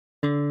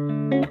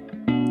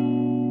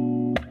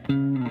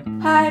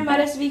Hi,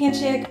 Modest Vegan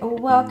Chick,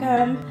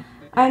 welcome.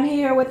 I'm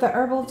here with the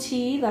herbal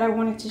tea that I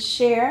wanted to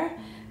share.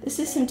 This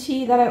is some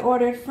tea that I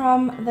ordered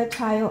from the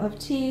Tile of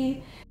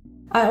Tea.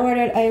 I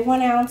ordered a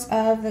 1 ounce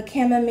of the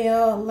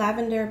Chamomile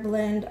Lavender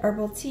blend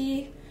herbal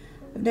tea.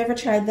 I've never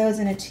tried those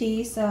in a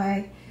tea, so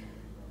I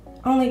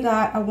only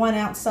got a 1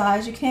 ounce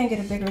size. You can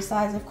get a bigger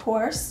size, of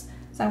course,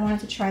 so I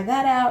wanted to try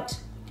that out.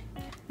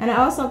 And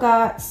I also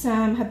got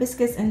some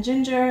hibiscus and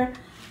ginger.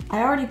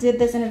 I already did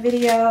this in a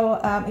video.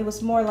 It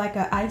was more like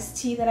an iced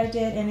tea that I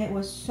did, and it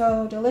was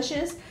so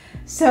delicious.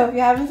 So if you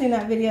haven't seen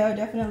that video,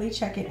 definitely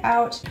check it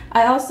out.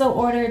 I also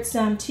ordered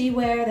some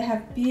teaware. They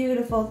have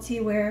beautiful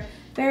teaware,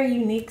 very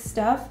unique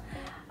stuff.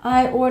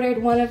 I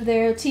ordered one of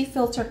their tea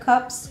filter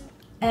cups,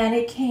 and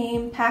it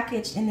came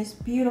packaged in this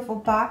beautiful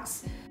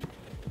box.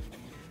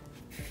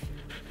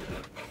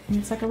 And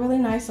it's like a really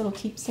nice little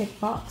keepsake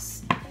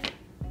box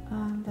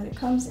that it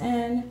comes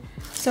in.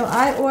 So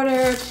I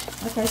ordered,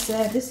 like I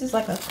said, this is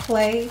like a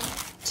clay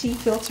tea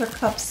filter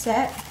cup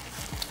set,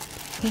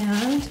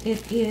 and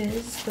it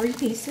is 3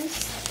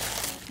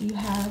 pieces. You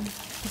have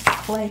this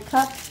clay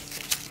cup.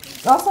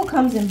 It also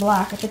comes in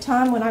black. At the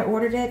time when I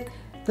ordered it,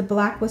 the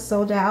black was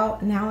sold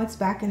out. Now it's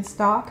back in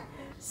stock,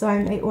 so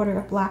I may order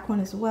a black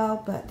one as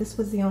well, but this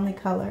was the only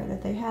color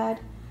that they had.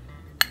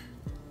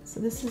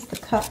 So this is the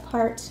cup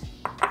part,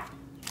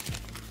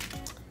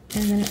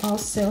 and then it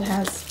also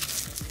has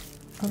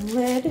a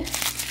lid,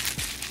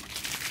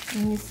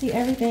 and you see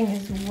everything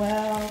is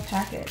well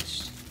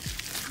packaged.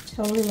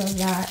 Totally love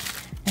that.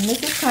 And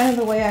this is kind of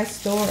the way I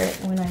store it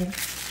when I'm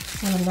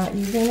not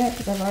using it,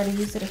 because I've already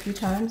used it a few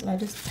times, and I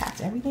just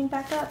packed everything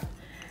back up.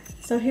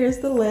 So here's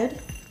the lid.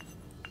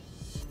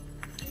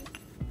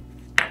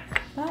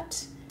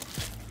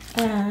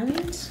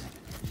 And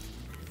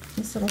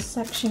this little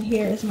section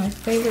here is my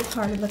favorite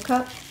part of the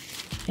cup,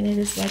 and it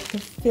is like the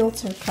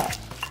filter cup,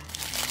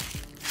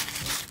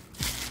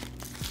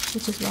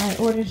 which is why I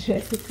ordered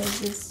it,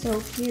 because it's so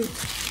cute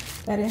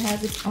that it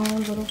has its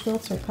own little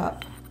filter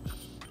cup.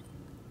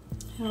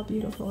 How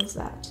beautiful is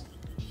that?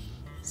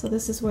 So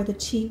this is where the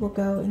tea will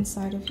go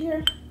inside of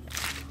here.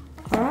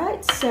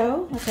 Alright,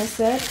 so like I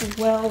said,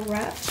 well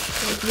wrapped,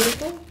 very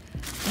beautiful,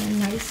 and a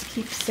nice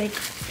keepsake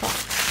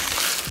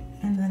box.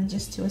 And then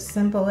just to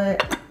assemble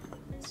it,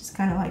 it's just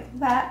kind of like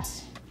that.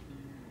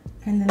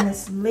 And then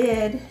this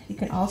lid you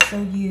can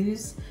also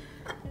use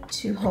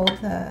to hold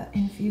the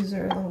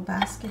infuser little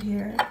basket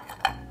here,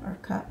 or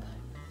cup,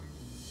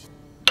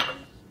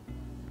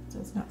 so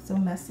it's not so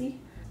messy.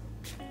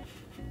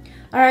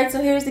 Alright,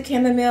 so here's the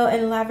Chamomile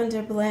and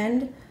Lavender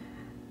blend.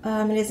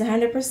 It is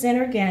 100%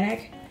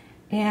 organic,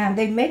 and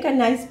they make a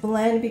nice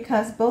blend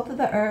because both of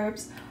the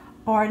herbs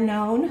are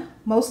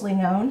mostly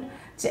known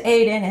to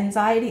aid in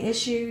anxiety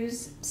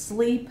issues,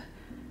 sleep,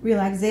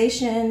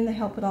 relaxation. They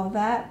help with all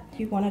that. If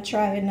you want to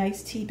try a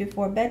nice tea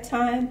before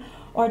bedtime,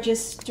 or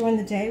just during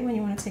the day when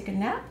you want to take a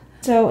nap.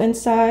 So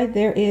inside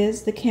there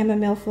is the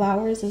chamomile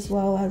flowers as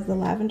well as the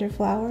lavender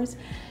flowers,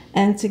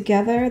 and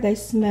together they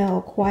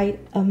smell quite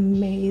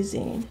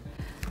amazing.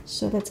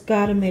 So that's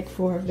gotta make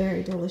for a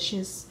very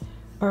delicious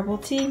herbal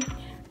tea.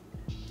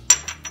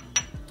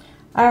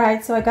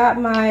 Alright, so I got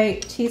my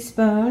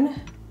teaspoon,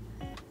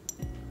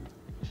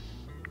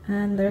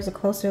 and there's a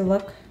closer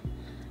look.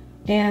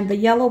 And the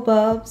yellow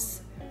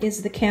bulbs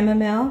is the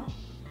chamomile,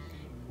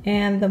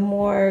 and the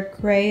more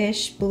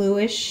grayish,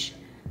 bluish,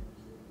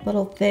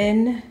 little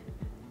thin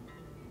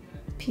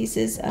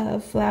pieces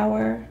of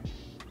flower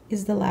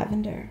is the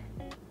lavender.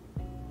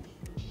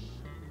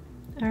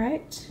 All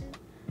right,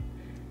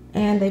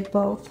 and they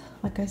both,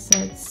 like I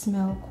said,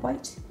 smell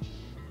quite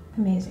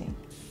amazing.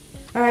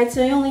 All right,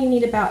 so you only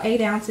need about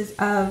 8 ounces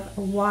of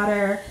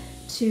water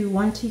to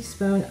 1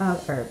 teaspoon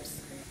of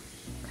herbs.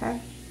 Okay,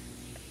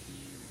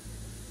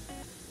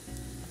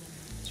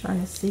 trying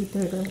to see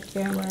through the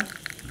camera.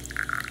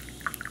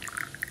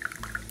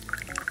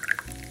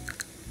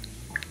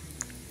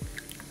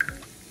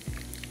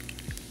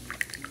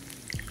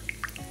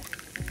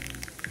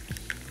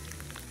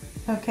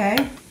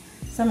 Okay,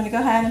 so I'm going to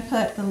go ahead and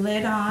put the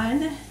lid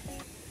on.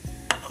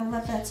 I'll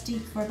let that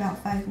steep for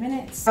about 5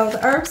 minutes. So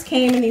the herbs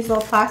came in these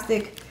little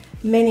plastic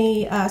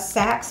mini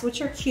sacks,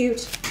 which are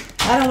cute.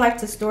 I don't like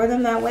to store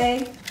them that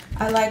way.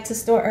 I like to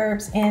store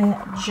herbs in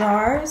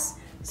jars.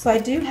 So I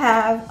do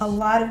have a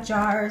lot of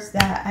jars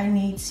that I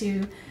need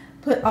to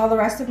put all the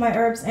rest of my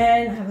herbs in.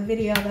 I have a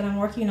video that I'm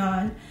working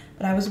on,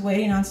 but I was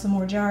waiting on some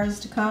more jars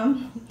to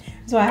come,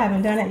 so I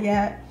haven't done it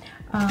yet.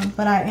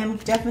 But I am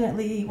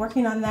definitely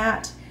working on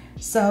that.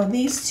 So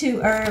these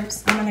 2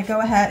 herbs, I'm going to go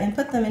ahead and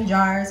put them in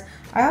jars.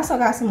 I also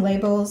got some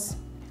labels.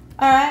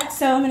 Alright,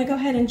 so I'm going to go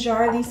ahead and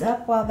jar these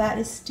up while that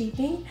is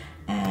steeping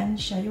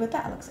and show you what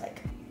that looks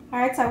like.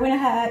 Alright, so I went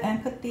ahead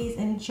and put these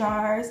in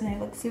jars, and they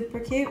look super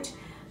cute.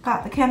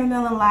 Got the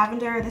chamomile and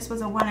lavender. This was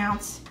a 1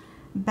 ounce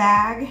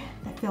bag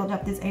that filled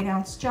up this 8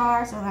 ounce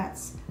jar, so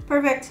that's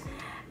perfect.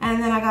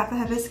 And then I got the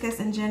hibiscus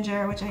and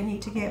ginger, which I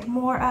need to get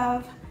more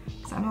of,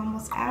 so I'm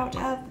almost out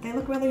of. They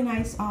look really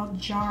nice all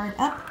jarred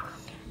up.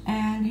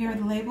 And here are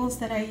the labels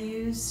that I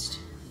used.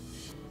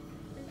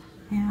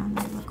 And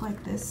they look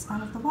like this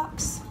out of the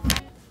box.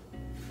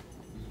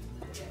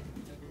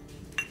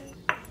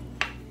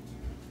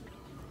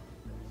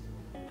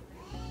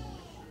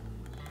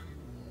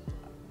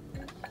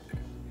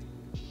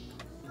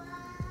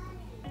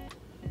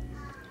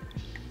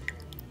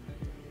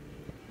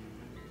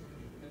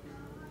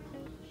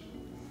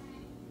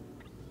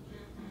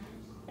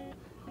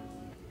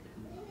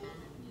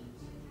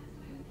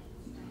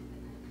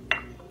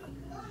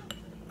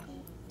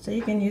 So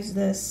you can use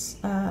this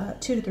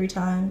 2 to 3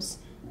 times.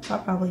 I'll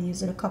probably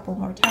use it a couple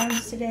more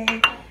times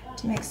today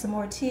to make some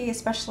more tea,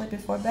 especially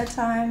before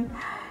bedtime.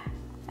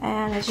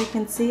 And as you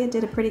can see, it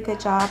did a pretty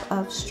good job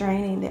of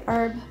straining the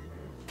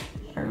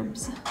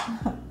herbs.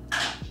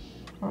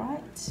 All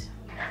right.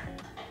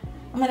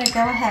 I'm gonna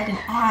go ahead and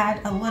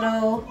add a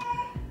little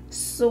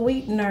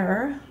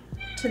sweetener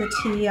to the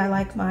tea. I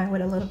like mine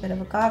with a little bit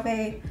of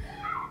agave,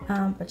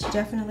 but you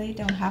definitely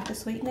don't have to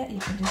sweeten it. You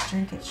can just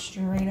drink it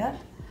straight up.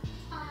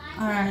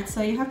 Alright,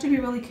 so you have to be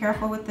really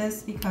careful with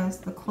this because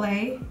the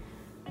clay,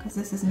 because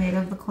this is made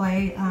of the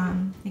clay,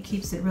 it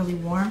keeps it really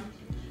warm.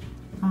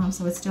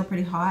 So it's still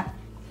pretty hot.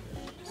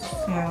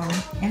 So,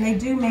 and they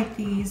do make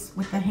these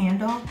with the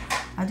handle.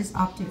 I just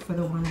opted for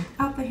the one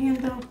without the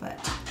handle, but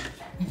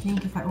I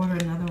think if I order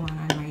another one,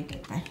 I might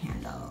get the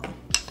handle.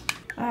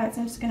 Alright,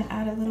 so I'm just going to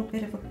add a little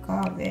bit of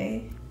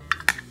agave.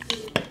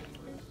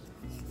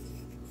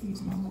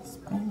 Use my little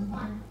spoon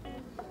here.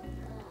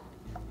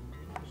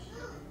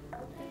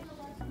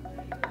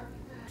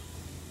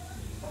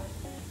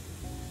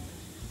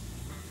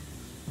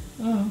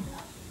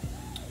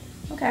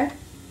 Okay,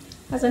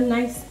 has a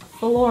nice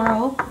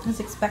floral, as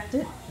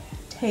expected,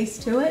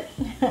 taste to it.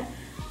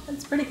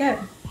 That's pretty good.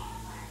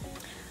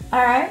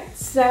 Alright,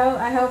 so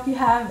I hope you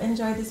have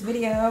enjoyed this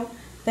video.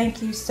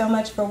 Thank you so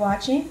much for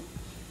watching,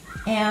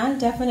 and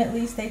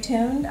definitely stay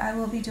tuned. I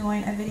will be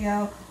doing a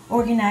video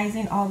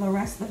organizing all the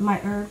rest of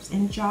my herbs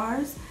in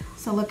jars,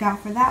 so look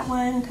out for that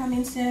one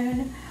coming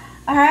soon.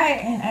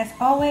 Alright, and as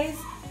always,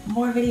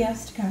 more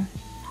videos to come.